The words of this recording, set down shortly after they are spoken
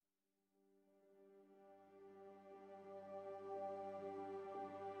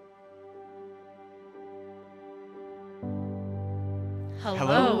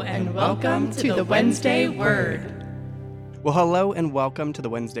Hello and welcome to the Wednesday Word. Well, hello and welcome to the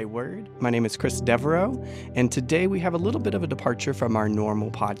Wednesday Word. My name is Chris Devereaux, and today we have a little bit of a departure from our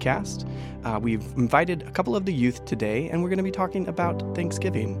normal podcast. We've invited a couple of the youth today, and we're going to be talking about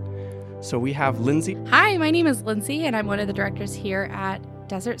Thanksgiving. So we have Lindsay. Hi, my name is Lindsay, and I'm one of the directors here at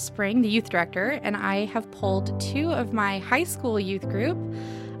Desert Spring, the youth director, and I have pulled two of my high school youth group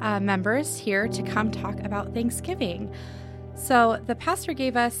members here to come talk about Thanksgiving. So the pastor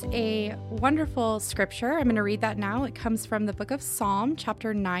gave us a wonderful scripture. I'm going to read that now. It comes from the book of Psalm,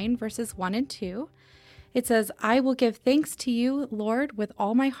 chapter 9, verses 1 and 2. It says, "I will give thanks to you, Lord, with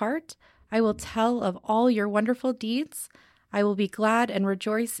all my heart. I will tell of all your wonderful deeds. I will be glad and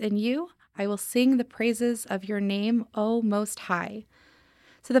rejoice in you. I will sing the praises of your name, O Most High."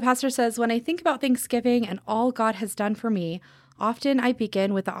 So the pastor says, when I think about Thanksgiving and all God has done for me, often I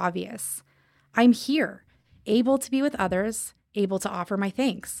begin with the obvious. I'm here, able to be with others, able to offer my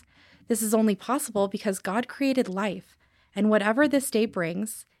thanks. This is only possible because God created life, and whatever this day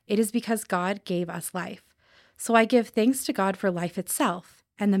brings, it is because God gave us life. So I give thanks to God for life itself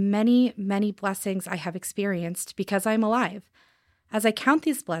and the many, many blessings I have experienced because I'm alive. As I count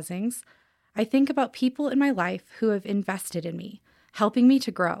these blessings, I think about people in my life who have invested in me, helping me to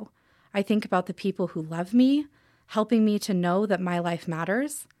grow. I think about the people who love me, helping me to know that my life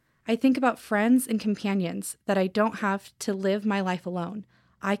matters. I think about friends and companions that I don't have to live my life alone.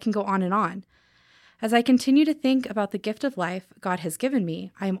 I can go on and on. As I continue to think about the gift of life God has given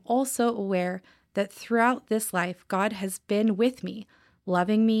me, I am also aware that throughout this life, God has been with me,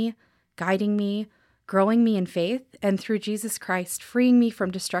 loving me, guiding me, growing me in faith, and through Jesus Christ, freeing me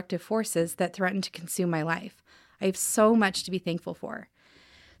from destructive forces that threaten to consume my life. I have so much to be thankful for.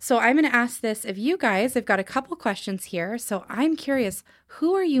 So I'm going to ask this of you guys. I've got a couple questions here. So I'm curious,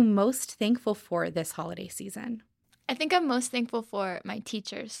 who are you most thankful for this holiday season? I think I'm most thankful for my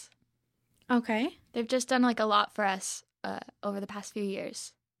teachers. Okay. They've just done a lot for us over the past few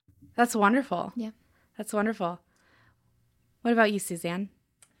years. That's wonderful. Yeah. That's wonderful. What about you, Suzanne?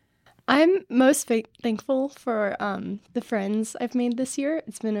 I'm most thankful for the friends I've made this year.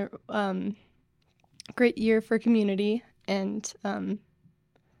 It's been a great year for community and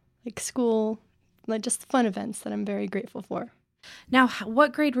school, just fun events that I'm very grateful for. Now,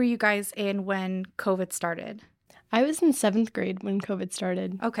 what grade were you guys in when COVID started? I was in 7th grade when COVID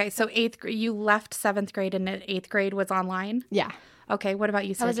started. Okay, so 8th grade, you left 7th grade and 8th grade was online? Yeah. Okay, what about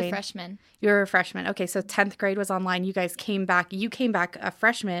you, Suzanne? I was a freshman. You were a freshman. Okay, so 10th grade was online. You guys came back. You came back a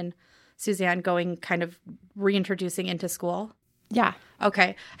freshman, Suzanne, going kind of reintroducing into school? Yeah.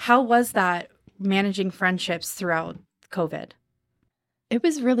 Okay. How was that managing friendships throughout COVID? It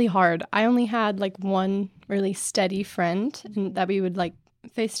was really hard. I only had one really steady friend and that we would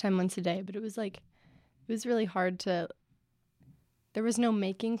FaceTime once a day, but it was really hard to, there was no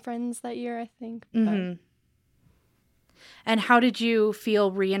making friends that year, I think. Mm-hmm. And how did you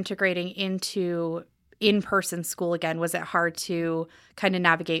feel reintegrating into in-person school again? Was it hard to kind of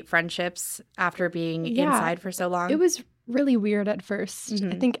navigate friendships after being inside for so long? It was really weird at first.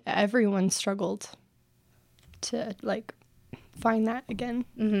 Mm-hmm. I think everyone struggled to find that again.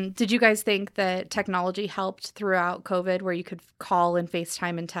 Mm-hmm. Did you guys think that technology helped throughout COVID where you could call and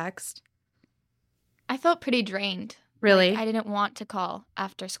FaceTime and text? I felt pretty drained. Really? I didn't want to call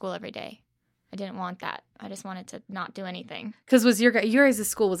after school every day. I didn't want that. I just wanted to not do anything. Because your guys'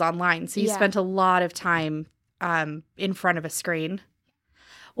 school was online, so you Yeah. spent a lot of time in front of a screen.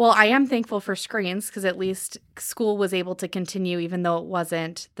 Well, I am thankful for screens because at least school was able to continue even though it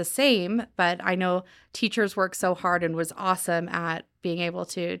wasn't the same. But I know teachers worked so hard and was awesome at being able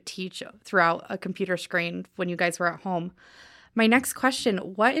to teach throughout a computer screen when you guys were at home. My next question,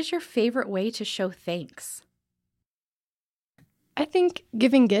 what is your favorite way to show thanks? I think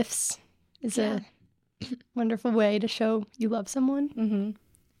giving gifts is a wonderful way to show you love someone. Mm-hmm.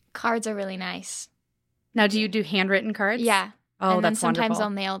 Cards are really nice. Now, do you do handwritten cards? Yeah. Oh, and then that's sometimes wonderful. I'll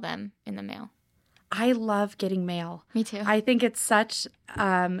mail them in the mail. I love getting mail. Me too. I think it's such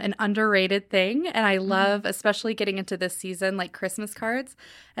an underrated thing. And I love, especially getting into this season, Christmas cards.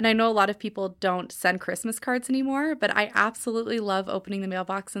 And I know a lot of people don't send Christmas cards anymore, but I absolutely love opening the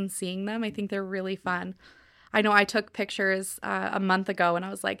mailbox and seeing them. I think they're really fun. I know I took pictures a month ago and I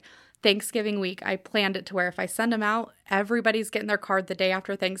was like, Thanksgiving week, I planned it to where if I send them out, everybody's getting their card the day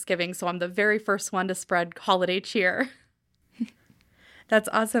after Thanksgiving. So I'm the very first one to spread holiday cheer. That's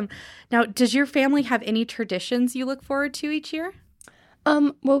awesome. Now, does your family have any traditions you look forward to each year?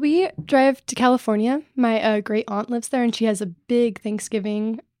 Well, we drive to California. My great aunt lives there, and she has a big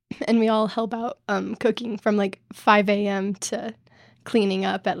Thanksgiving, and we all help out cooking from 5 a.m. to cleaning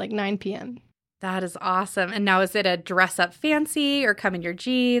up at 9 p.m. That is awesome. And now is it a dress up fancy or come in your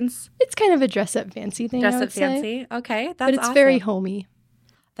jeans? It's kind of a dress up fancy thing. Dress I up would say. fancy. Okay. That's But it's awesome. very homey.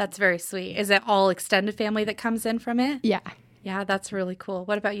 That's very sweet. Is it all extended family that comes in from it? Yeah. Yeah, that's really cool.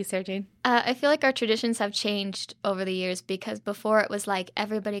 What about you, Sarah Jane? I feel like our traditions have changed over the years because before it was like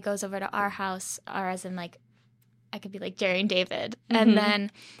everybody goes over to our house, or as in like, I could be like Jerry and David. And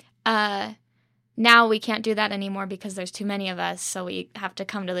then now we can't do that anymore because there's too many of us. So we have to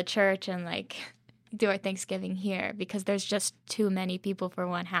come to the church and like do our Thanksgiving here because there's just too many people for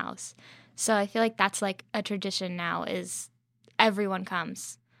one house. So I feel like that's like a tradition now is everyone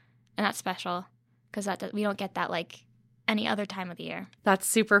comes. And that's special because we don't get that like any other time of the year. That's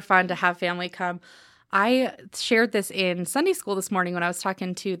super fun to have family come. I shared this in Sunday school this morning when I was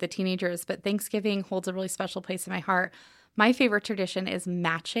talking to the teenagers, but Thanksgiving holds a really special place in my heart. My favorite tradition is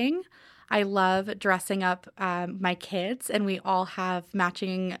matching. I love dressing up my kids, and we all have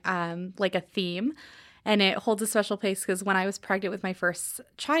matching like a theme. And it holds a special place because when I was pregnant with my first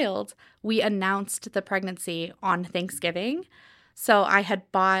child, we announced the pregnancy on Thanksgiving. So I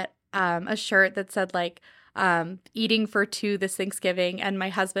had bought a shirt that said like, eating for two this Thanksgiving, and my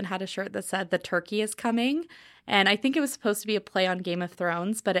husband had a shirt that said the turkey is coming. And I think it was supposed to be a play on Game of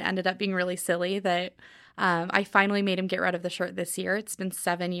Thrones, but it ended up being really silly that I finally made him get rid of the shirt this year. It's been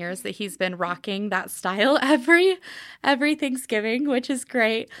 7 years that he's been rocking that style every Thanksgiving, which is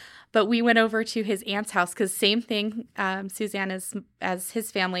great. But we went over to his aunt's house because same thing, Suzanne, as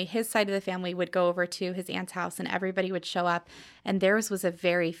his family, his side of the family would go over to his aunt's house and everybody would show up. And theirs was a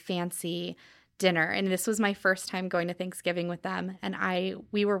very fancy dinner. And this was my first time going to Thanksgiving with them. And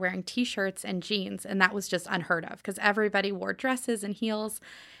we were wearing t-shirts and jeans, and that was just unheard of because everybody wore dresses and heels.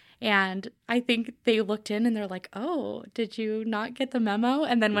 And I think they looked in and they're like, oh, did you not get the memo?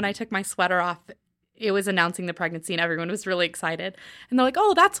 And then when I took my sweater off, it was announcing the pregnancy and everyone was really excited. And they're like,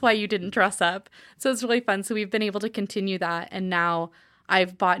 oh, that's why you didn't dress up. So it's really fun. So we've been able to continue that. And now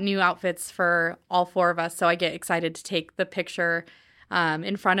I've bought new outfits for all four of us. So I get excited to take the picture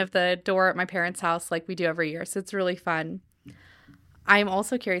in front of the door at my parents' house like we do every year. So it's really fun. I'm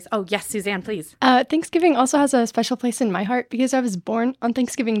also curious. Oh, yes, Suzanne, please. Thanksgiving also has a special place in my heart because I was born on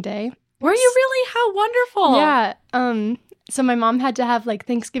Thanksgiving Day. Were you really? How wonderful. Yeah. So my mom had to have like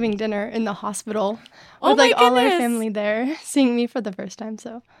Thanksgiving dinner in the hospital Oh with my like all our goodness. family there seeing me for the first time.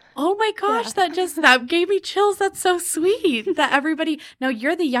 So Oh my gosh, Yeah. that gave me chills. That's so sweet that everybody. Now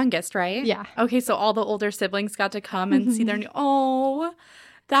you're the youngest, right? Yeah. Okay, so all the older siblings got to come and see their new. Oh,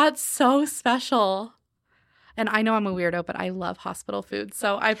 that's so special. And I know I'm a weirdo, but I love hospital food,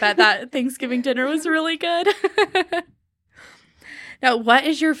 so I bet that Thanksgiving dinner was really good. Now, what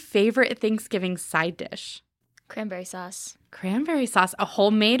is your favorite Thanksgiving side dish? Cranberry sauce. Cranberry sauce, a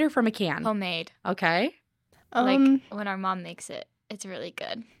homemade or from a can? Homemade. Okay. Like when our mom makes it, it's really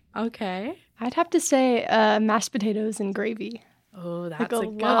good. Okay. I'd have to say mashed potatoes and gravy. Oh, that's Like a a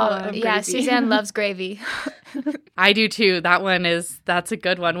good lot one. of Yeah, gravy. Suzanne loves gravy. I do too. That's a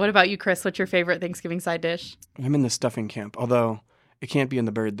good one. What about you, Chris? What's your favorite Thanksgiving side dish? I'm in the stuffing camp, although it can't be in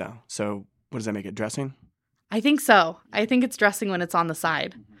the bird, though. So what does that make it? Dressing? I think so. I think it's dressing when it's on the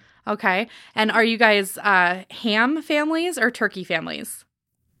side. Okay. And are you guys ham families or turkey families?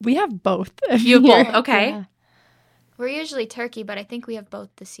 We have both. You have here. both. Okay. Yeah. We're usually turkey, but I think we have both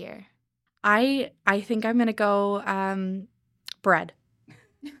this year. I think I'm going to go bread.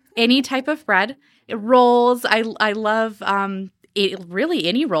 Any type of bread. Rolls. I love really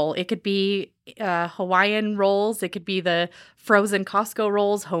any roll. It could be Hawaiian rolls. It could be the frozen Costco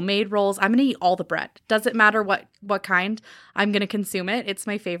rolls, homemade rolls. I'm going to eat all the bread. Doesn't matter what kind. I'm going to consume it. It's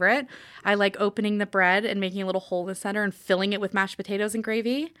my favorite. I like opening the bread and making a little hole in the center and filling it with mashed potatoes and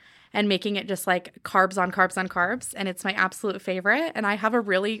gravy and making it just like carbs on carbs on carbs. And it's my absolute favorite. And I have a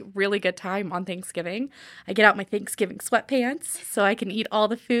really, really good time on Thanksgiving. I get out my Thanksgiving sweatpants so I can eat all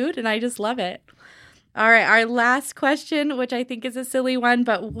the food and I just love it. All right, our last question, which I think is a silly one,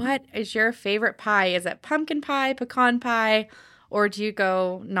 but what is your favorite pie? Is it pumpkin pie, pecan pie, or do you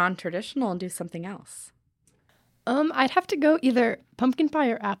go non-traditional and do something else? I'd have to go either pumpkin pie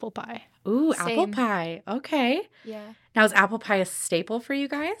or apple pie. Ooh, apple Same. pie. Okay. Yeah. Now, is apple pie a staple for you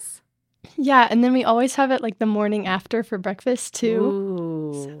guys? Yeah, and then we always have it like the morning after for breakfast too.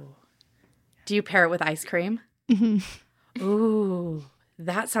 Ooh. Do you pair it with ice cream? Mhm. Ooh.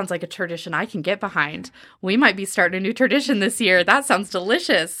 That sounds like a tradition I can get behind. We might be starting a new tradition this year. That sounds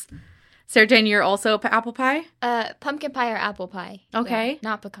delicious. Sarah Jane, you're also apple pie? Pumpkin pie or apple pie. Okay. Yeah,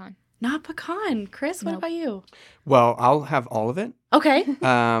 not pecan. Not pecan. Chris, what Nope. about you? Well, I'll have all of it. Okay.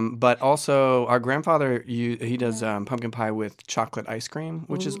 But also, our grandfather, he does pumpkin pie with chocolate ice cream,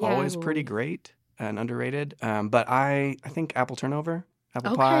 which is Ooh. always pretty great and underrated. But I think apple turnover,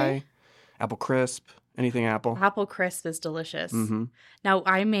 apple Okay. pie. Apple crisp, anything apple? Apple crisp is delicious. Mm-hmm. Now,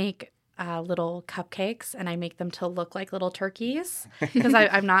 I make little cupcakes, and I make them to look like little turkeys because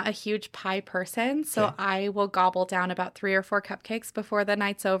I'm not a huge pie person. So Okay. I will gobble down about 3 or 4 cupcakes before the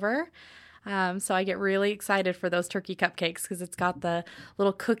night's over. So I get really excited for those turkey cupcakes because it's got the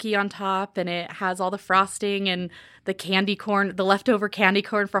little cookie on top, and it has all the frosting, and the candy corn, the leftover candy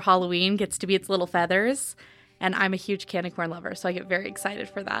corn for Halloween gets to be its little feathers. And I'm a huge candy corn lover, so I get very excited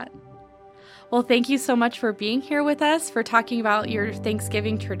for that. Well, thank you so much for being here with us, for talking about your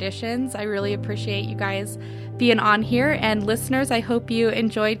Thanksgiving traditions. I really appreciate you guys being on here. And listeners, I hope you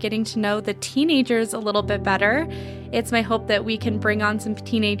enjoyed getting to know the teenagers a little bit better. It's my hope that we can bring on some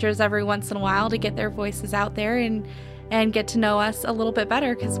teenagers every once in a while to get their voices out there and get to know us a little bit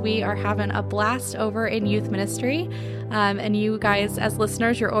better, because we are having a blast over in youth ministry. And you guys, as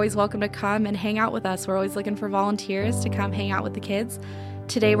listeners, you're always welcome to come and hang out with us. We're always looking for volunteers to come hang out with the kids.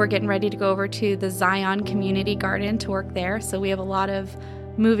 Today, we're getting ready to go over to the Zion Community Garden to work there. So we have a lot of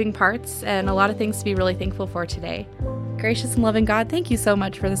moving parts and a lot of things to be really thankful for today. Gracious and loving God, thank you so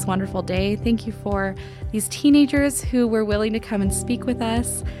much for this wonderful day. Thank you for these teenagers who were willing to come and speak with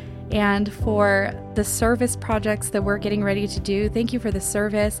us, and for the service projects that we're getting ready to do. Thank you for the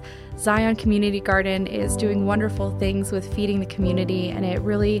service. Zion Community Garden is doing wonderful things with feeding the community, and it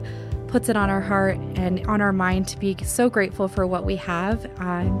really puts it on our heart and on our mind to be so grateful for what we have.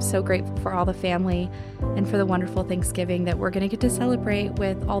 I'm so grateful for all the family and for the wonderful Thanksgiving that we're going to get to celebrate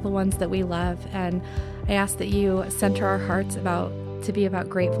with all the ones that we love. And I ask that you center our hearts to be about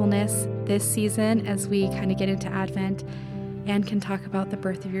gratefulness this season as we kind of get into Advent and can talk about the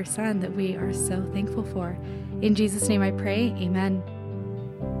birth of your Son that we are so thankful for. In Jesus' name I pray, amen.